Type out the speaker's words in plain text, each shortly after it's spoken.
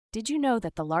Did you know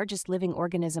that the largest living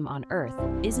organism on Earth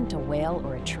isn't a whale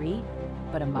or a tree,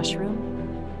 but a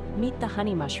mushroom? Meet the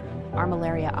honey mushroom,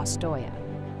 Armillaria ostoyae,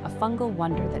 a fungal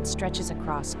wonder that stretches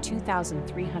across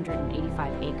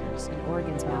 2,385 acres in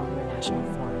Oregon's Malheur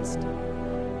National Forest.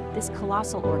 This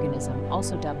colossal organism,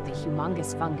 also dubbed the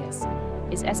humongous fungus,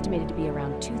 is estimated to be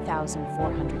around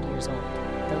 2,400 years old,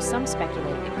 though some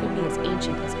speculate it could be as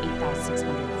ancient as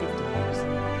 8,650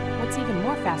 years. What's even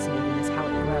more fascinating is how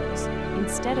it grows.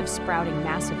 Instead of sprouting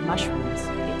massive mushrooms,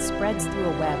 it spreads through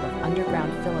a web of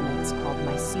underground filaments called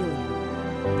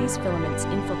mycelium. These filaments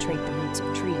infiltrate the roots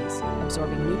of trees,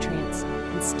 absorbing nutrients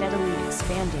and steadily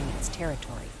expanding its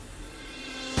territory.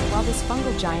 While this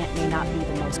fungal giant may not be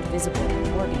the most visible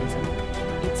organism,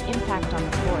 its impact on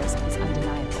the forest is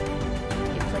undeniable.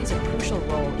 It plays a crucial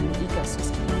role in the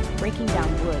ecosystem, breaking down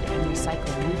wood and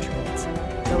recycling nutrients,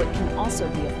 though it can also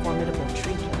be a formidable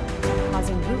tree killer,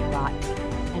 causing root rot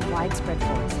and widespread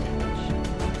forest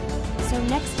damage. So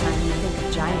next time you think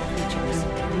of giant creatures,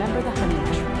 remember the honey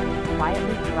mushroom,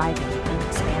 quietly thriving and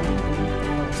expanding